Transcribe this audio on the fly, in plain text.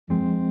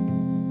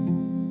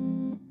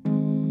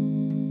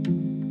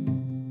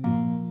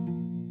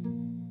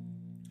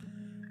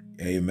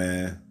Hey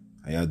man,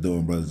 how y'all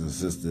doing, brothers and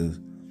sisters?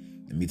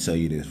 Let me tell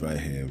you this right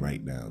here,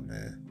 right now,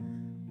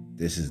 man.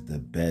 This is the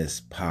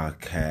best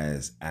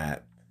podcast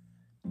app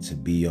to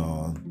be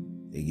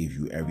on. They give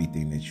you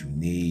everything that you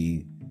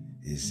need.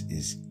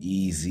 It's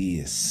easy,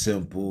 it's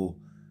simple.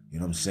 You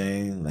know what I'm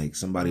saying? Like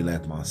somebody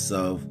like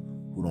myself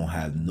who don't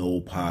have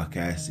no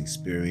podcast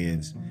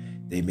experience,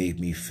 they make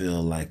me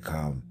feel like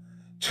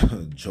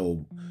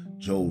Joe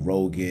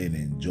Rogan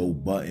and Joe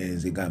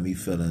Buttons. It got me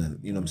feeling,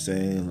 you know what I'm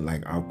saying,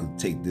 like I could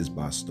take this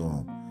by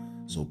storm.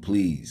 So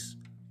please,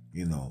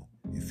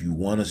 if you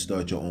want to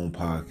start your own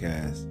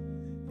podcast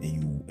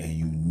and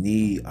you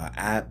need an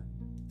app,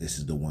 this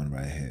is the one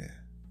right here.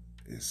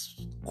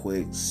 It's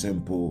quick,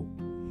 simple,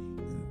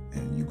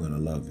 and you're gonna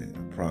love it.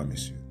 I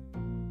promise you.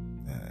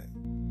 All right.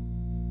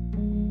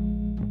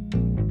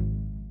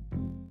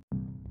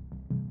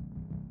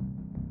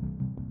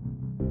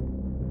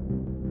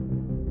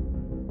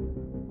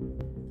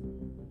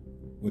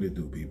 What it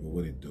do, people?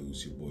 What it do?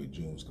 It's your boy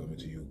Jones coming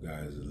to you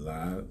guys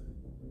live,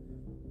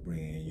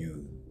 bringing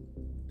you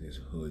this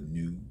hood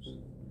news,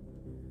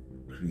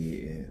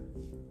 creating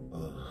a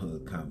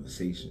hood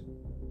conversation.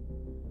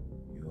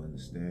 You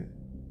understand?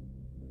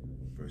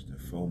 First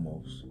and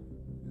foremost,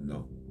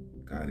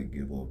 gotta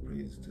give all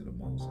praise to the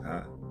Most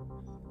High.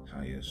 How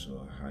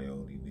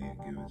only did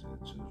give it to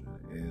the children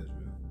of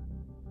Israel.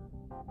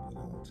 But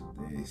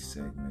on today's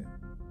segment,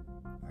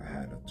 I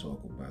had to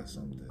talk about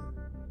something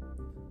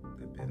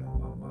that's been on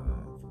my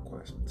mind for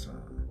quite some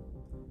time.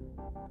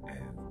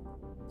 And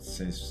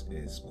since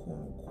it's quote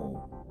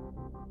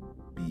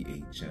unquote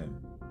BHM,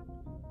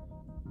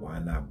 why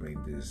not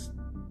bring this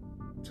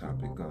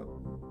topic up?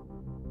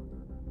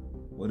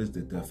 What is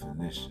the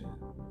definition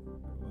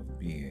of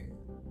being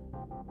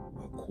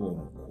a quote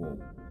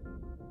unquote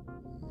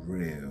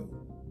real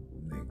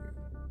nigga?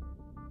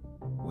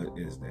 What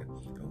is that?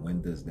 And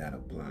when does that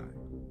apply?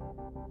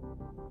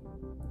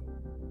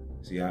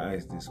 See, I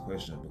ask this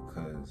question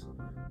because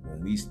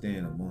when we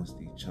stand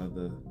amongst each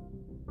other,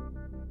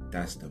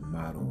 that's the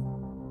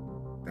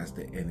motto, that's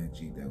the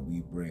energy that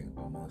we bring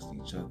amongst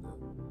each other,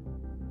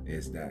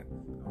 is that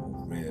I'm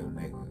a real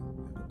nigga.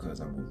 And because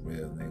I'm a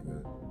real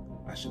nigga,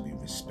 I should be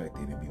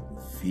respected and be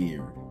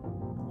revered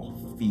or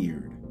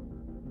feared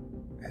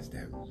as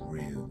that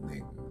real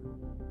nigga.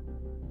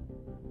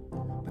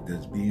 But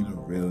does being a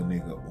real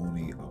nigga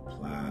only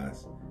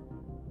applies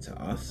to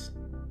us,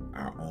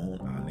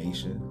 our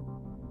nation?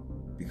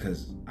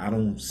 Because I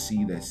don't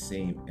see that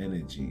same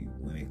energy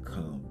when it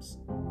comes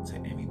to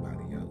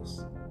anybody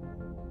else.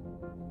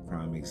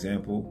 Prime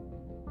example,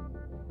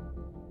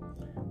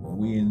 when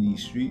we in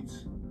these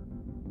streets,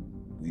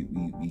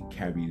 we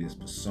carry this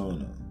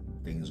persona.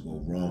 Things go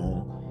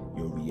wrong,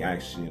 your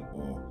reaction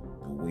or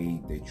the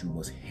way that you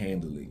must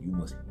handle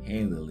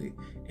it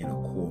in a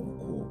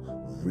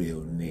quote-unquote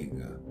real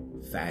nigga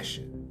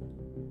fashion.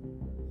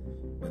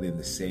 But in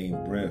the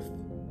same breath,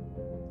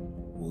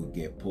 we'll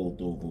get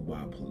pulled over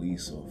by a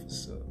police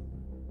officer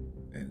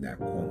and that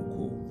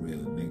quote-unquote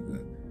real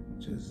nigga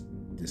just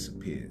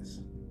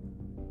disappears.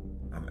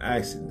 I'm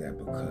asking that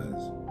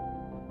because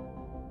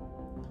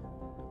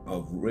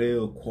a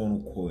real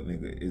quote-unquote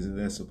nigga, isn't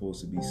that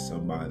supposed to be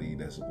somebody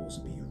that's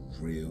supposed to be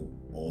real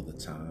all the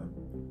time?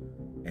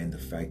 And the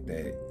fact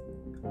that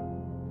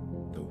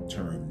the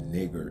term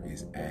nigger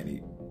is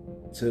added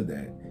to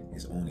that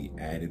is only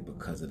added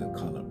because of the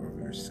color of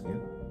your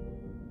skin.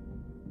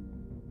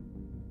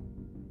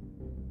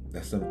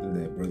 That's something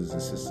that brothers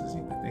and sisters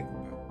need to think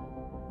about.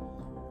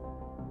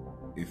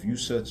 If you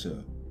such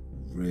a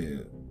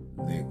real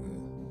nigga,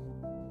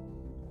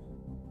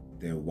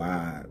 then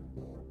why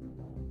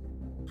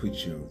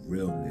put your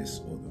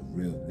realness or the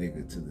real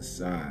nigga to the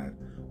side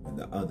when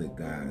the other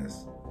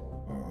guys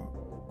are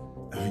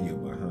on your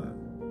behind?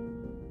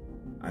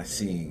 I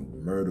seen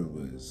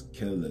murderers,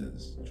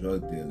 killers,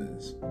 drug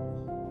dealers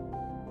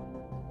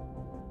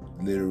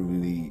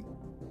literally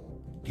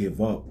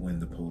give up when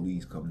the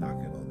police come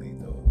knocking on their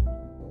door.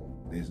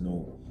 There's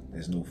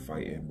no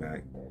fighting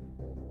back.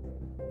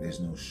 There's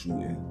no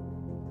shooting.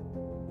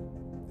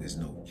 There's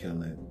no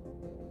killing.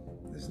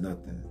 There's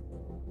nothing.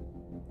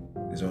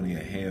 There's only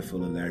a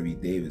handful of Larry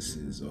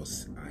Davises or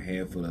a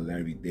handful of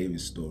Larry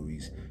Davis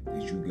stories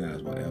that you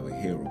guys will ever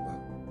hear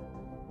about.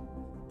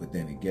 But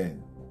then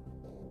again,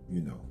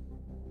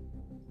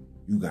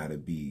 you gotta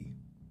be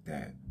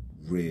that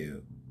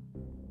real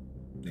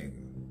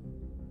nigga.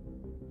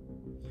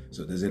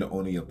 So does it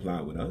only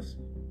apply with us?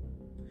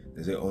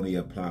 Does it only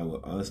apply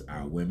with us,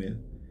 our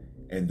women?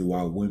 And do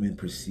our women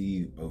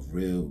perceive a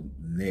real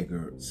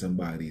nigger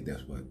somebody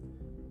that's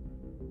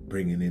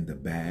bringing in the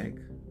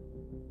bag?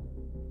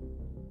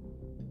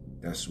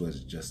 That's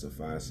what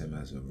justifies him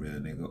as a real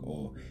nigga,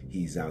 or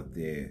he's out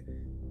there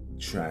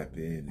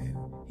trapping and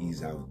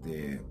he's out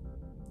there,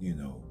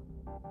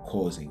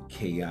 causing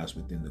chaos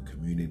within the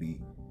community,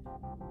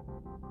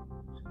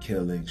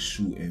 killing,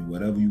 shooting,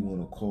 whatever you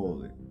want to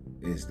call it.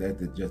 Is that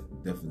the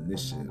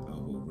definition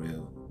of a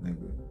real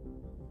nigga?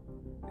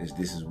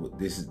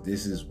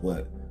 This is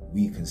what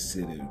we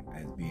consider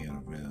as being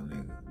a real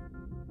nigga.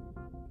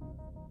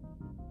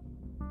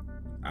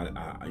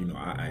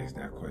 I asked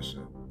that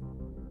question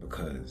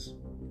because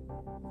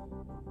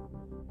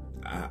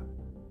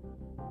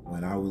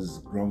when I was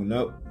growing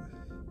up,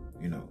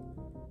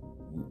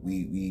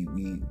 we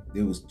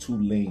there was two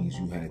lanes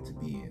you had to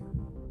be in.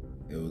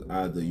 It was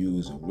either you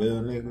was a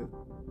real nigga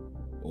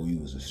or you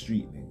was a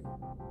street nigga.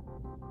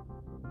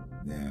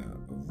 Now,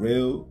 a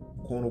real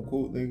quote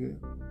unquote nigga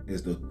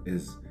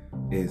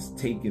is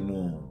taking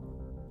on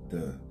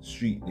the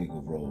street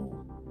nigga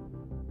role,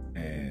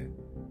 and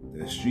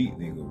the street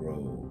nigga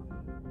role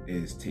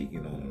is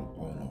taking on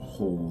a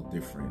whole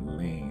different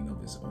lane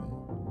of its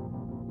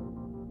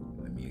own.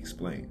 Let me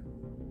explain.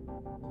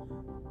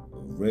 A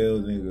real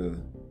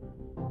nigga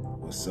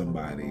was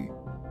somebody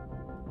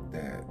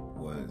that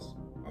was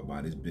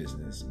about his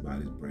business,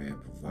 about his bread,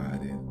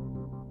 providing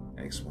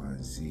X, Y,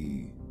 and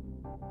Z,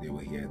 did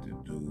what he had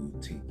to do,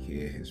 take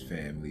care of his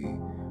family, you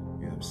know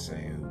what I'm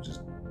saying,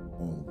 just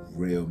on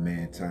real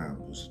man time,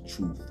 was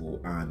truthful,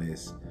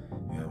 honest,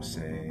 you know what I'm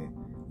saying,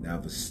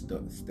 never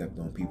stepped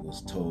on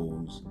people's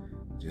toes,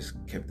 just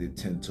kept it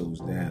 10 toes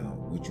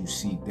down. What you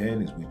see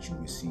then is what you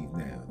receive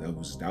now. That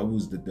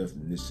was the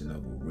definition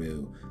of a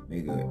real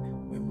nigga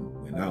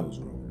when I was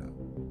growing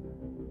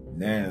up.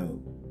 Now,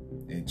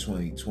 in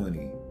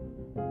 2020,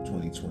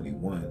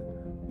 2021,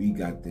 we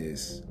got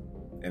this,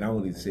 and I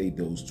only say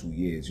those 2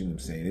 years, you know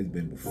what I'm saying? It's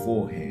been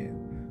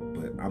beforehand,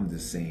 but I'm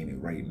just saying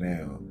it right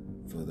now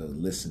for the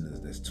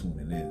listeners that's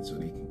tuning in so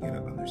they can get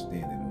an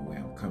understanding of where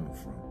I'm coming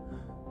from.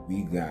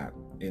 We got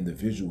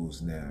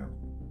individuals now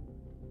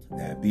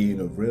that being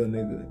a real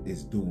nigga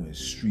is doing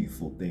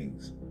streetful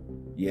things.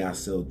 Yeah, I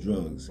sell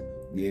drugs.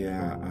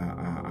 Yeah,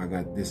 I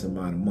got this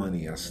amount of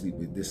money. I sleep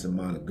with this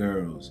amount of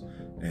girls.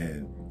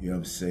 And, you know what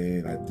I'm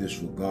saying, I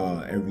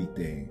disregard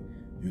everything,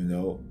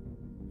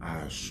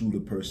 I shoot a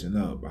person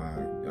up.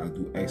 I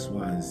do X,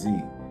 Y, and Z. You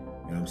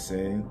know what I'm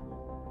saying?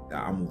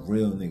 I'm a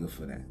real nigga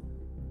for that.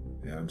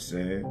 You know what I'm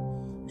saying?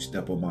 You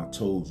step on my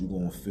toes, you're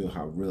going to feel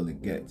how real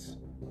it gets.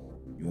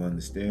 You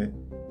understand?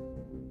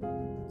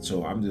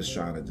 So I'm just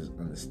trying to just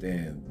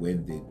understand,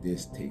 when did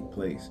this take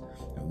place?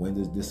 And when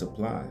does this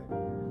apply?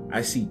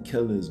 I see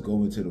killers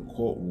go into the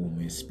courtroom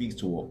and speak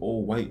to an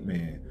old white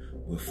man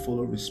with full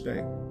of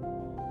respect.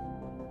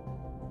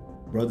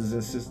 Brothers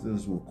and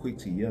sisters were quick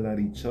to yell at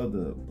each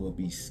other, but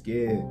be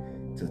scared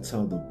to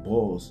tell the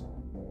boss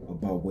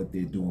about what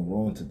they're doing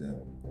wrong to them.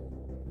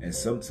 And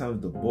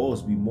sometimes the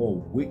boss be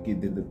more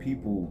wicked than the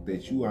people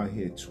that you out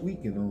here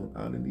tweaking on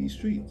out in these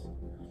streets.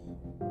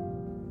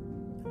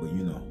 But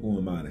who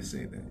am I to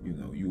say that? You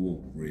a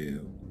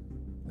real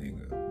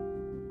nigga. You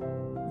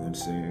know what I'm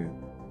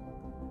saying?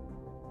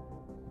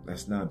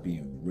 That's not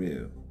being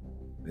real.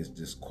 Let's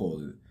just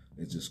call it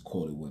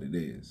what it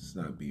is. It's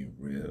not being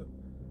real.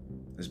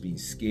 That's being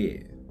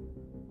scared.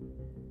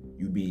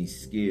 You being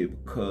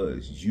scared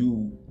because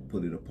you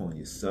put it upon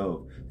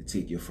yourself to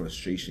take your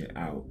frustration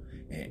out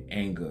and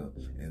anger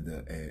and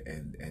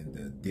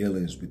the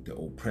dealings with the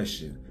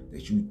oppression,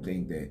 that you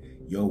think that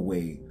your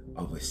way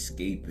of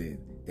escaping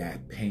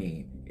that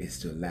pain is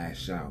to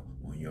lash out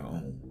on your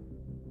own.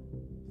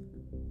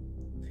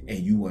 And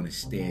you want to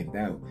stand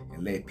out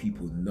and let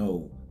people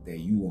know that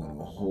you on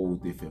a whole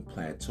different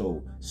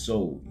plateau.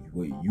 So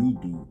what you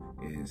do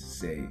is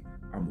say,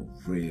 I'm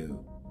a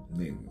real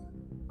nigga.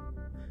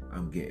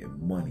 I'm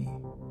getting money.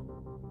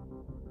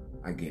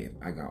 I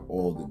got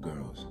all the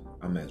girls.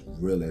 I'm as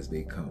real as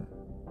they come.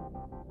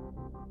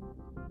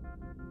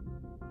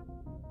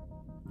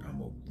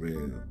 I'm a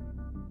real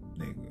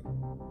nigga.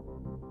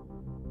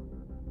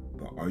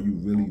 But are you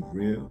really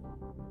real?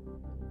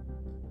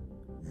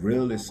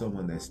 Real is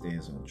someone that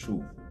stands on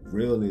truth.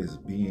 Real is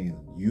being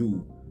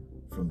you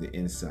from the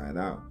inside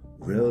out.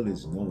 Real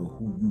is knowing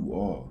who you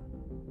are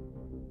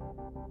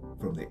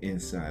from the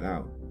inside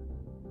out.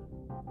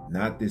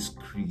 Not this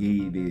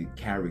created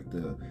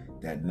character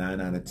that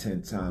 9 out of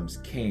 10 times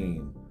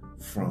came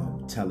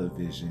from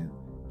television,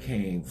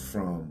 came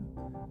from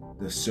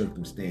the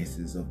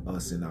circumstances of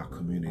us in our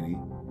community.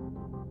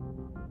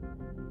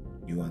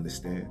 You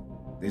understand?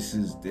 This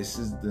is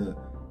the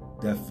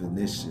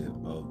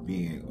definition of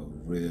being a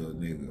real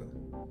nigga.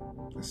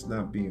 It's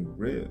not being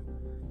real.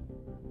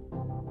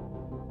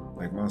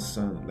 Like my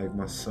son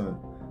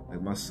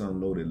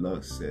Loaded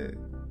Lux said,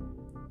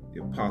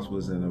 your pops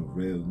wasn't a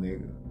real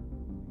nigga.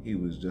 He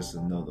was just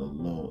another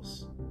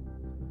lost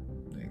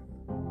nigga.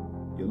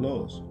 You're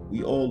lost.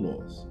 We all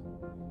lost.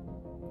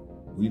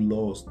 We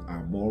lost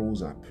our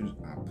morals, our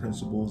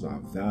principles, our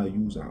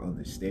values, our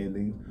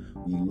understanding.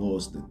 We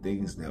lost the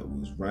things that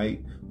was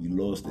right. We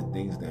lost the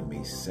things that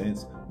made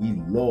sense. We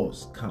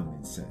lost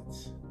common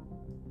sense.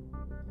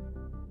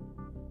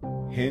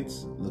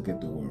 Hence, look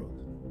at the world.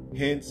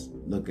 Hence,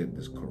 look at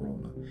this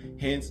corona.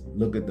 Hence,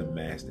 look at the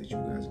mask that you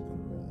guys put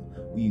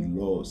on. We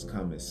lost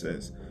common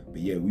sense.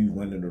 But yeah, we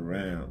running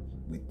around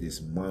with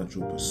this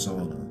mantra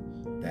persona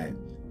that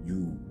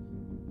you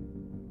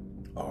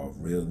are a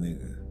real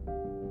nigga.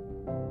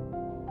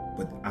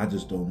 But I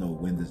just don't know,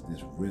 when does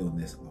this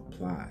realness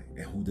apply?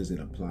 And who does it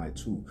apply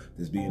to?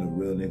 Does being a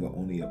real nigga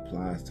only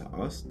applies to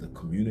us, the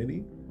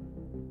community?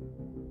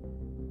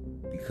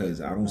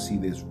 because I don't see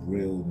this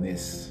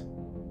realness,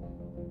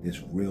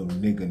 this real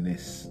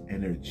niggerness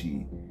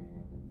energy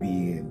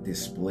being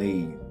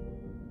displayed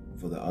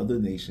for the other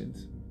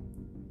nations.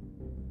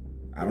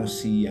 I don't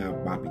see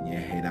y'all bopping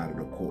your head out of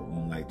the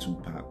courtroom like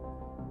Tupac.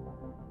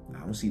 I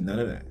don't see none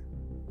of that.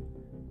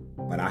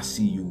 But I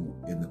see you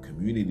in the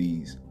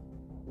communities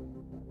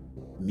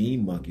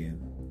mean mucking,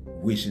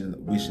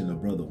 wishing a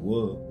brother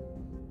would,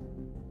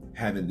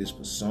 having this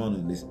persona,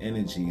 this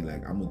energy,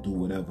 like I'm gonna do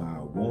whatever I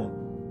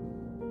want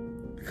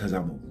because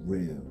I'm a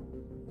real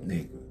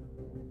nigga.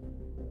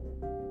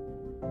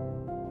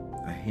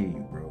 I hear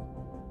you, bro.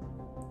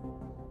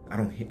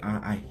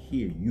 I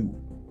hear you,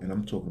 and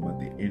I'm talking about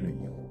the inner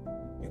you.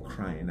 You're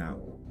crying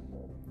out.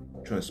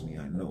 Trust me,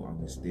 I know. I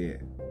was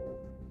there.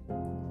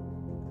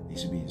 I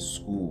used to be in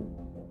school.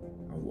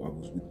 I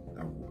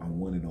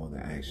wanted all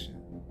the action.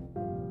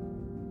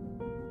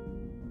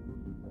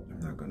 I'm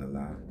not gonna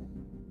lie.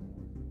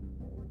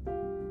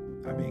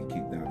 I've been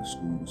kicked out of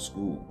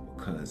school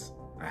because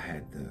I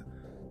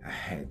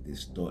had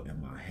this thought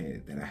in my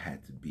head that I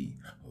had to be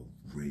a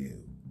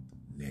real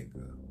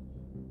nigga.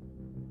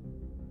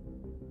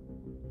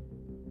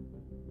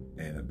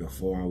 And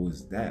before I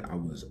was that, I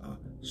was a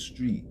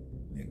street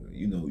nigga.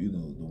 You know,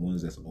 the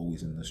ones that's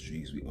always in the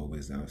streets. We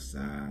always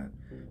outside,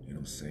 you know what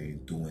I'm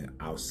saying, doing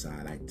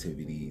outside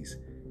activities.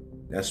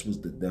 That's what's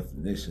the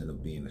definition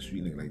of being a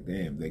street nigga. Like,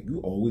 damn, like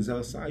you always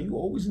outside, you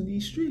always in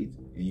these streets.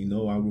 And you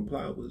know, our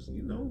reply was,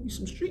 we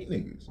some street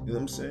niggas. You know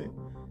what I'm saying?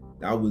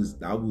 That was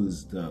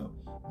the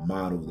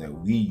model that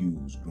we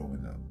used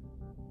growing up.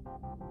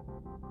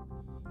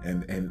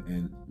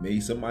 And may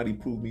somebody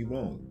prove me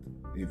wrong.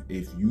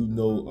 If you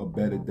know a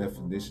better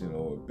definition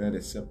or a better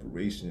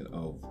separation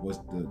of what's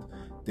the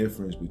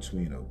difference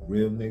between a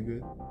real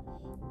nigga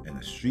and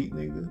a street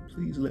nigga,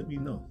 please let me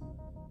know.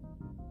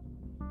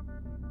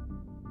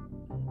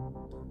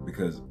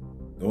 Because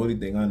the only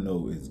thing I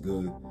know is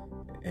good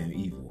and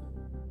evil,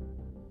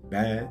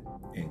 bad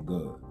and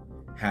good,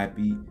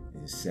 happy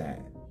and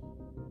sad.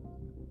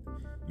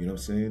 You know what I'm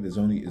saying?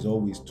 There's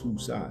always two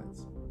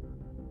sides.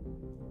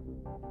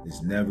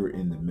 It's never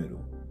in the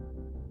middle.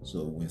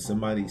 So when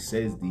somebody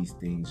says these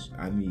things,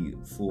 I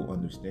need full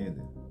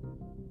understanding.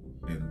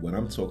 And what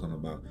I'm talking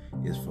about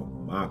is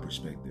from my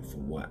perspective,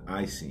 from what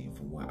I see,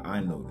 from what I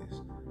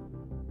noticed.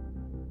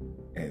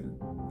 And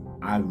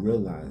I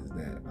realized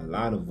that a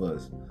lot of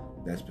us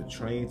that's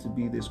portraying to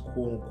be this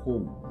quote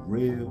unquote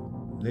real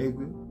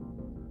nigga,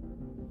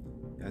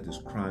 y'all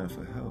just crying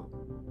for help.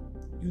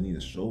 You need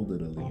a shoulder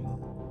to lean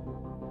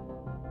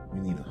on.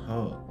 You need a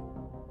hug.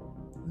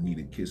 You need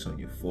a kiss on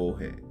your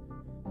forehead.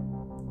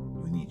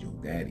 You need your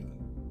daddy.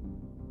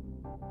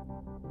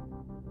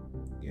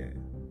 Yeah.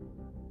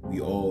 We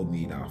all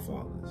need our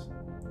fathers.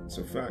 It's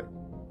a fact.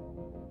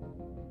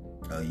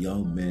 A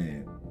young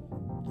man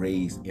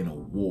raised in a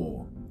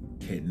war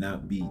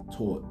cannot be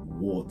taught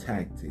war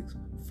tactics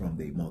from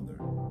their mother.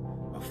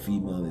 A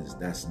female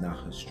that's not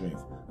her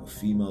strength. A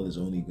female is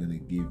only gonna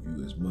give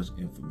you as much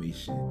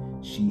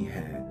information she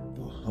had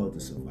for her to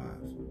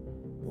survive.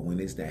 But when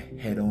it's that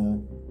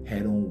head-on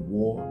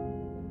war,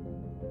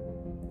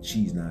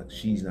 she's not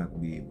gonna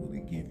be able to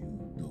give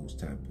you those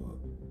type of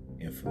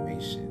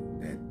information,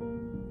 that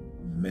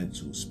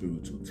mental,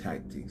 spiritual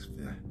tactics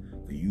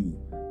for you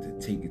to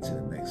take it to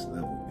the next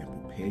level and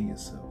prepare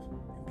yourself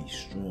and be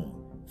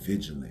strong,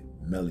 vigilant,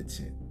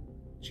 militant.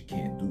 But you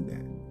can't do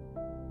that.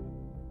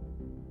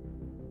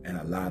 And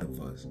a lot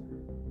of us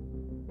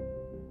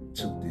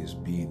took this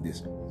being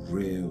this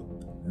real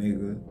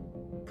nigga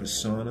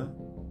persona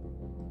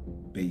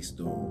based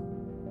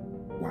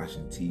on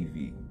watching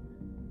TV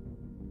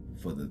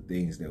for the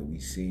things that we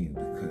seen,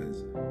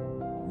 because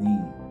we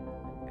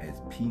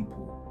as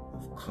people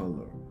of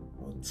color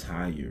are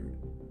tired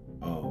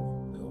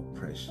of the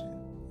oppression.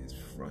 It's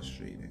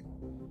frustrating.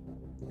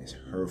 It's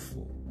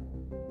hurtful.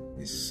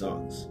 It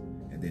sucks.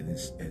 And then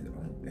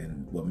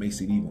and what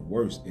makes it even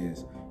worse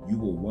is you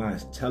will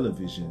watch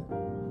television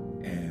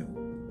and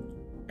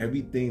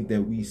everything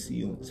that we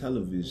see on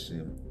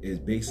television is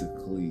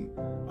basically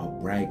a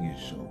bragging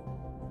show.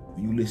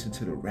 When you listen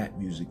to the rap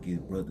music, his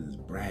brothers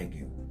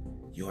bragging.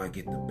 Yo, I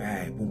get the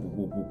bag. Boom, boom,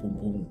 boom, boom, boom,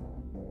 boom.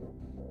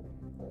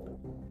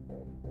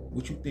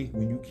 What you think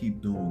when you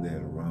keep doing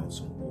that around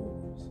some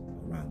boys,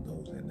 around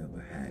those that never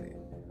had it,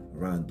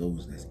 around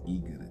those that's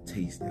eager to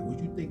taste that, what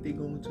you think they're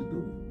going to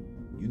do?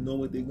 You know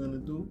what they're going to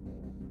do?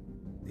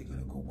 They're going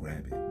to go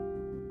grab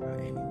it by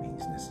any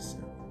means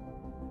necessary.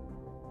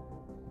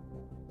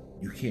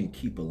 You can't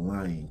keep a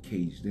lion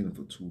caged in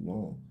for too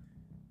long.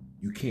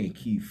 You can't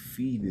keep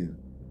feeding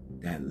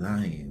that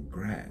lion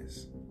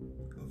grass.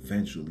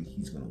 Eventually,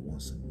 he's going to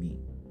want some meat.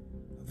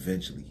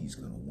 Eventually, he's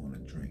going to want to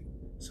drink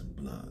some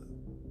blood.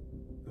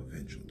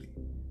 Eventually.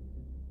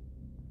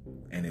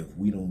 And if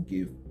we don't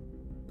give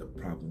the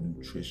proper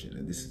nutrition,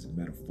 and this is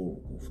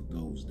metaphorical for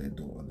those that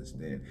don't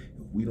understand,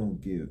 if we don't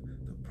give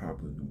the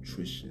proper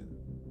nutrition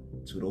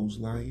to those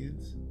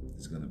lions,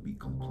 it's going to be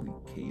complete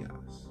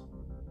chaos.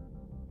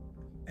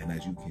 And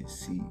as you can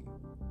see,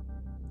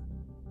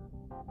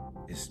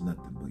 it's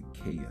nothing but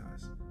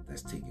chaos.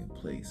 that's taking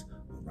place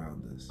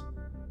around us.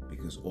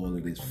 Because all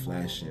of this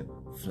flashing,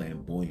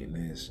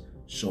 flamboyantness,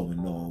 showing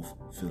off,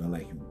 feeling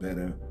like you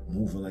better,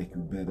 moving like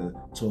you better,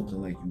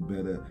 talking like you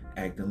better,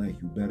 acting like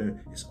you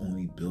better, it's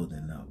only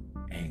building up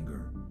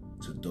anger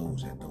to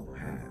those that don't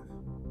have.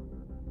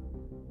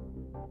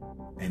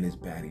 And it's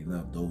batting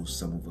up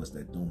some of us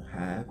that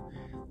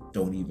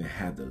don't even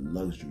have the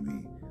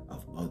luxury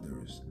of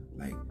others,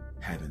 like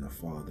having a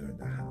father in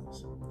the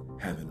house,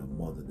 having a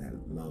mother that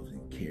loves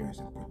and cares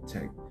and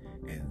protect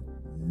and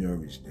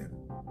nourish them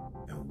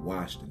and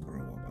watch them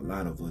grow up. A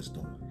lot of us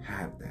don't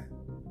have that.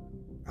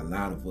 A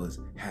lot of us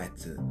had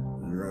to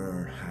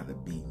learn how to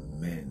be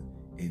men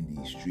in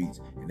these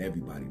streets, and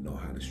everybody know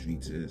how the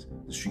streets is.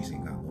 The streets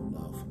ain't got no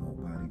love for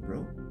nobody,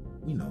 bro.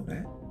 We know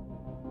that.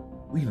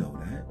 We know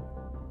that.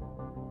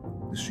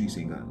 The streets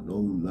ain't got no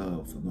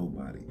love for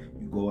nobody.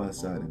 You go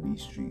outside in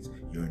these streets,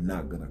 you're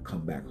not gonna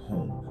come back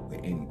home with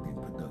anything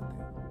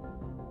productive.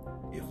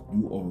 If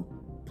you are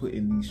put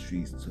in these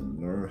streets to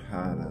learn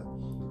how to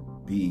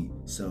be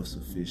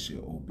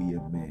self-sufficient or be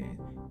a man,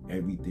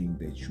 everything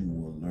that you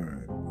will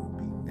learn will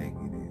be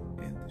negative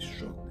and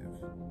destructive.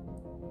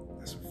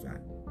 That's a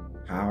fact.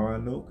 How I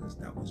know? Because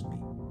that was me.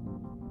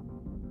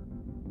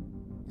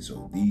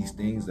 So these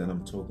things that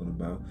I'm talking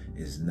about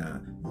is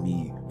not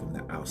me from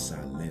the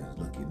outside lens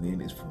looking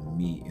in. It's from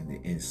me in the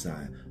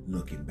inside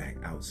looking back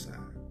outside.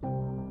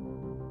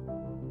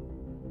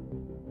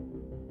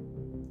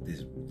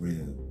 This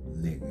real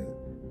nigga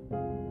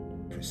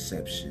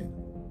perception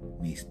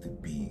needs to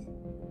be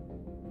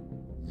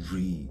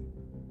redefined.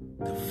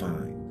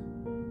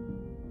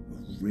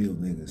 A real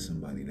nigga is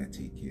somebody that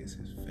takes care of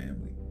his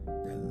family,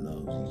 that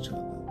loves each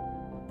other,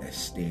 that's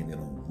standing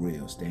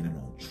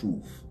on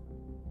truth.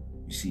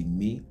 You see,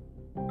 me,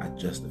 I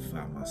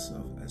justify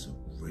myself as a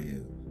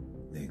real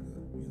nigga.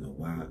 You know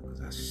why?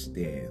 Because I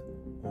stand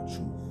on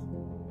truth.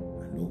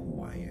 I know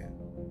who I am.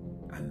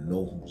 I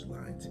know who's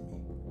lying to me.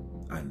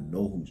 I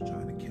know who's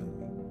trying to kill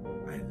me.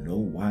 I know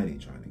why they're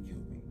trying to kill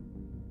me.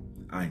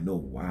 I know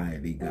why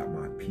they got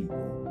my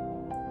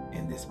people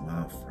in this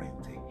mind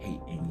frame to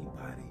hate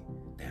anybody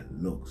that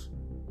looks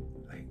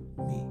like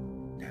me,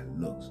 that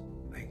looks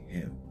like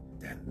him,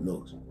 that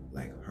looks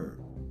like her.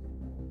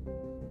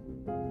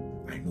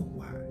 I know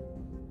why.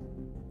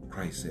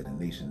 Christ said a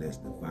nation that's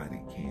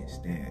divided can't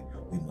stand.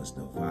 We must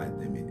divide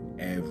them in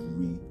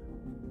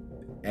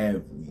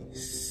every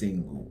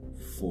single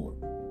fort.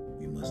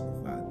 We must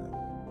divide them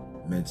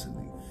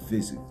mentally,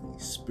 physically,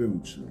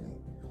 spiritually,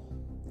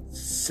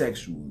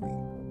 sexually.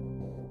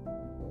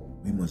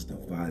 We must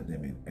divide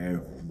them in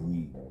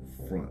every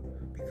front,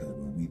 because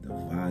when we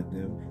divide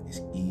them,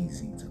 it's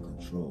easy to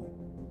control.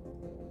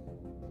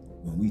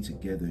 When we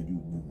together,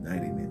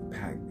 united and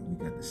packed, and we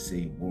got the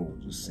same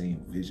morals, the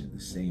same vision, the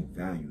same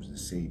values, the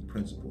same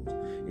principles,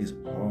 it's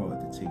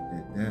hard to take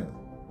that down.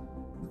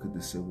 Look at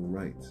the civil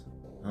rights.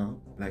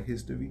 Black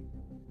history?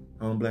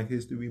 Black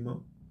History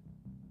Month?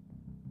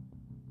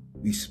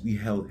 We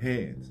held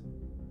hands.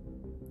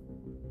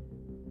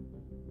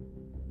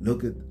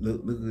 Look at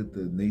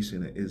the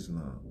Nation of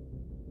Islam.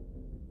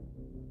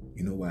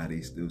 You know why they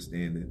still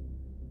standing?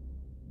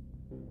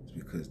 It's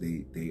because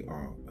they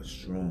are a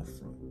strong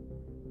front.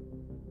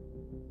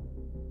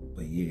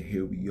 But yeah,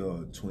 here we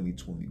are in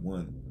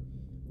 2021.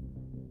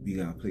 We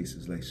got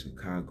places like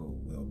Chicago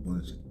where a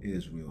bunch of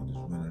Israel just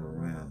running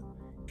around,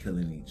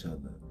 killing each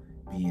other,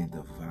 being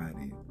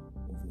divided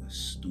over a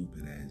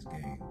stupid ass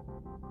game.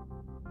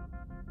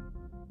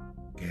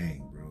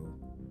 Gang, bro.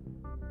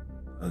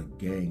 A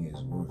gang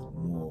is worth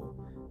more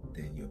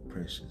than your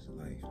precious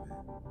life,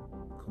 man.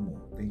 Come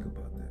on, think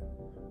about that.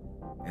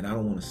 And I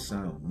don't want to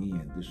sound mean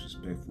and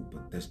disrespectful,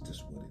 but that's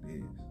just what it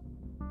is.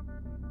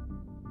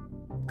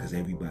 Because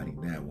everybody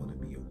now want to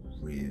be a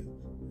real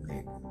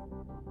nigga.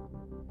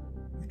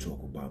 You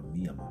talk about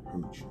me, I'ma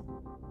hurt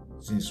you.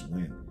 Since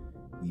when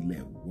we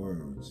let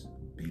words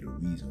be the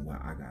reason why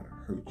I gotta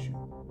hurt you?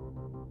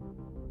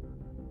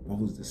 What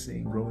was the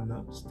saying growing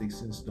up?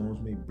 Sticks and stones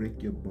may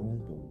break your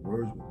bones, but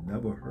words will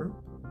never hurt.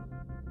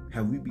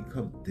 Have we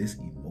become this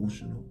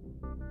emotional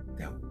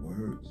that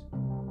words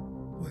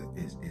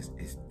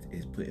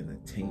is putting a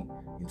taint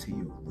into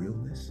your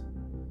realness?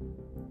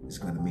 It's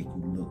gonna make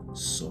you look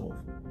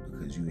soft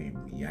because you ain't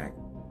react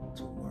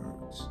to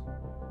words.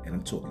 And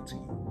I'm talking to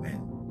you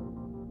men.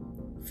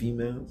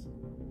 Females,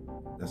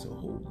 that's a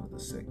whole other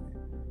segment.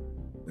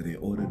 But in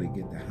order to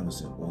get the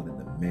house in order,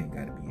 the men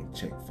gotta be in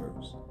check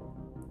first.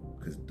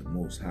 Because the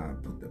Most High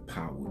put the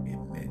power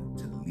in men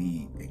to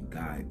lead and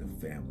guide the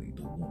family,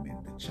 the woman,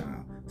 the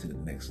child to the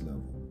next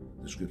level.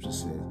 The scripture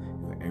says,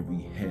 for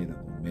every head of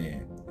a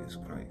man is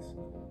Christ.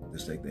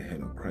 Just like the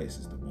head of Christ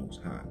is the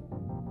Most High.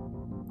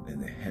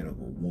 And the head of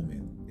a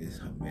woman is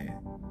her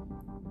man.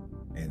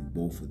 And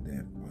both of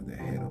them are the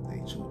head of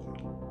their children.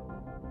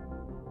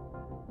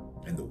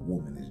 And the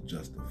woman is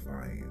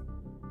justifying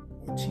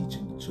or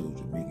teaching the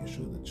children, making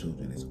sure the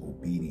children is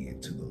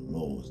obedient to the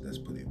laws that's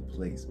put in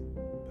place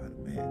by the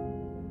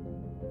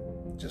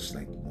man. Just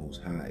like the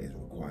Most High is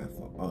required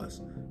for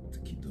us to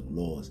keep the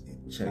laws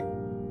in check.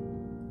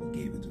 We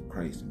and gave it to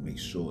Christ and make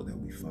sure that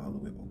we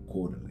follow it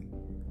accordingly.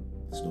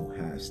 There's no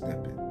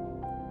half-stepping.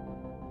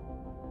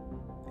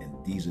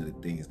 And these are the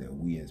things that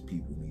we as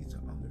people need to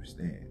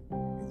understand.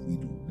 If we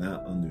do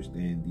not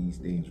understand these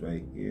things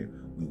right here,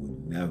 we will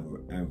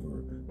never,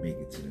 ever make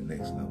it to the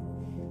next level.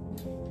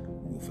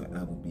 We will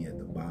forever be at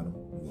the bottom.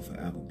 We will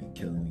forever be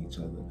killing each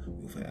other. We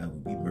will forever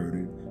be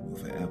murdered. We will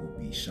forever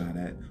be shot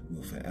at. We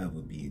will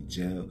forever be in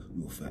jail.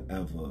 We will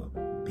forever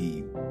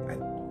be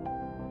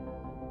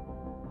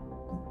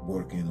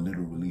working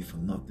literally for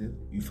nothing.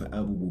 You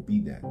forever will be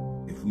that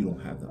if we don't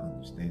have the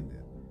understanding.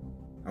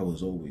 I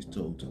was always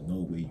told to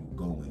know where you're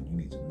going. You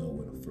need to know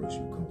where the first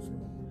you come from.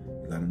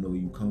 You got to know where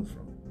you come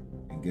from.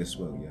 And guess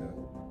what,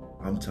 y'all?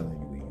 I'm telling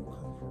you where you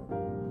come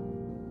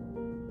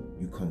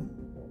from. You come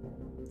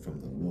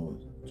from the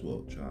Lord's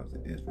 12 tribes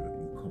of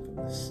Israel. You come from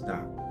the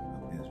stock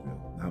of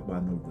Israel. Not by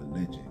no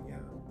religion,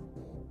 y'all.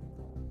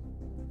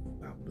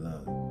 By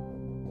blood.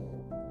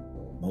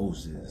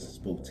 Moses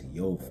spoke to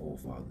your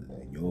forefathers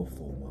and your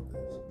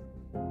foremothers.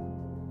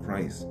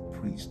 Christ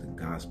preached the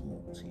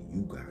gospel to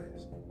you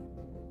guys,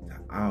 to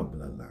our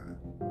bloodline.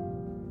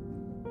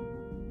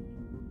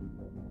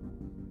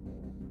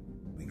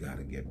 We got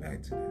to get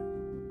back to that.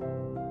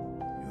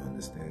 You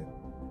understand?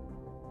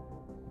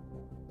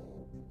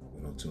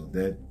 But until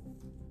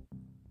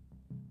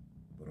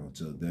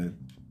then,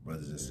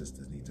 brothers and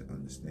sisters need to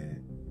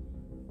understand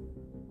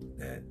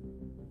that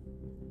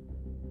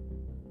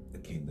the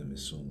kingdom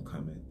is soon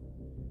coming,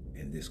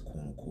 and this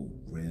quote-unquote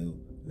real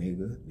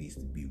nigga needs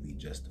to be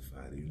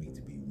rejustified. You need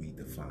to be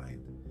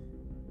redefined.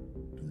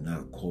 Do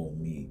not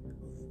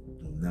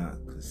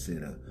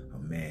consider a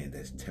man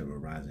that's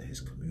terrorizing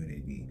his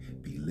community,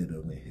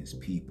 belittling his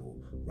people,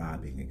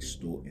 robbing,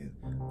 extorting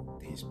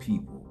his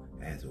people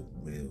as a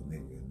real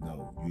nigga.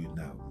 No, you're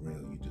not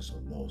real. You're just a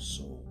lost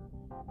soul.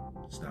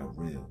 It's not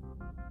real.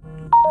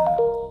 Do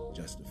not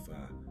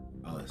justify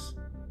us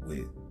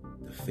with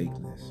the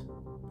fakeness,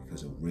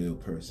 because a real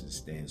person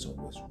stands on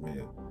what's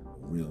real.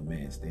 A real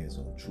man stands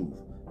on truth.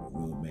 A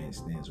real man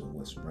stands on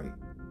what's right.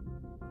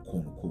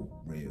 Quote unquote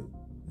real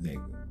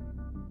nigga.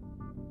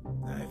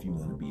 Now, if you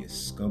want to be a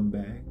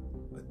scumbag,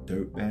 a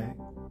dirtbag,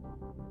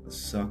 a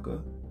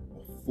sucker, a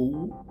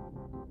fool,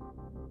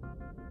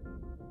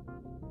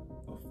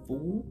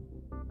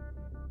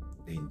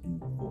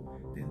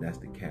 then that's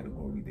the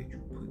category that you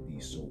put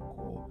these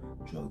so-called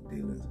drug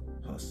dealers,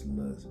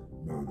 hustlers,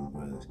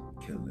 murderers,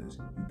 killers.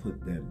 You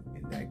put them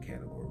in that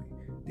category.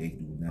 They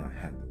do not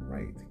have the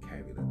right to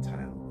carry the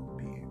title of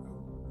being a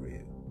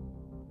real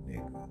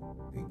nigga.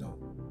 They don't.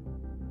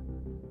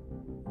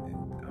 And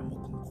I'm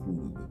going to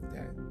conclude with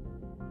that.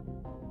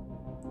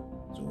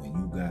 So when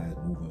you guys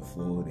moving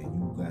forward and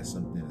you got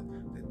something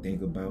to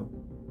think about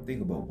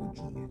what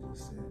Junior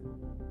just said.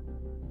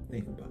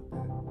 Think about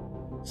that.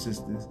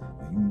 Sisters,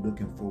 when you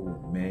looking for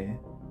a man,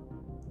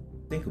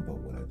 think about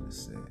what I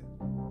just said.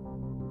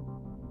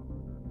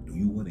 Do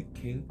you want a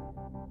king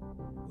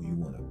or you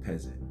want a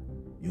peasant?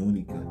 You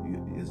only got,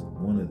 it's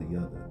one or the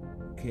other.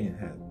 You can't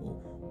have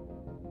both.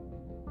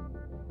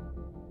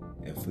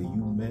 And for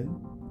you men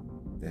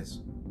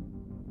that's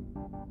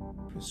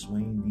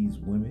persuading these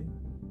women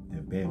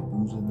and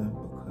bamboozling them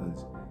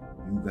because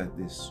you got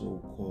this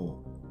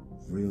so-called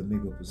real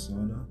nigga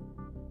persona,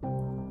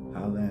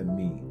 holla at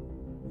me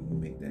when you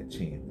make that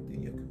change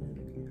within your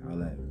community.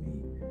 Holla at me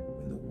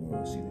when the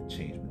world see the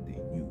change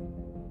within you.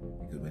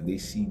 Because when they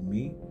see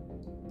me,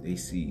 they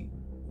see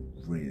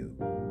real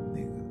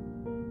nigga.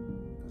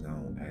 Because I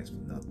don't ask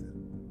for nothing.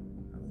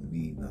 I don't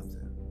need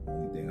nothing. The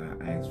only thing I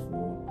ask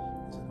for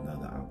is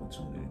another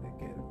opportunity to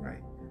get it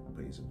right.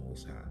 Praise the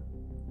Most High.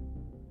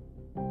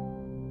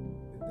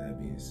 With that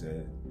being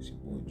said, it's your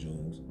boy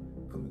Jones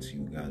coming to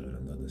you guys with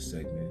another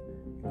segment.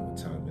 You know what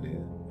time it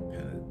is.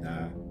 Repent or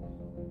die.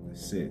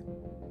 That's it.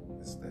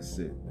 That's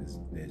it.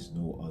 There's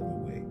no other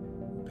way.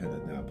 Repent or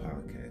Die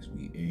podcast.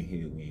 We in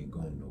here. We ain't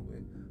going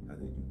nowhere.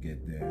 Either you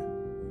get there or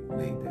you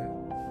lay down.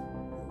 You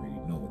already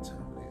know what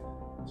time it is.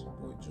 It's your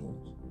boy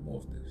Jones. I'm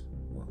off this.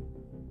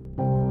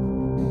 One.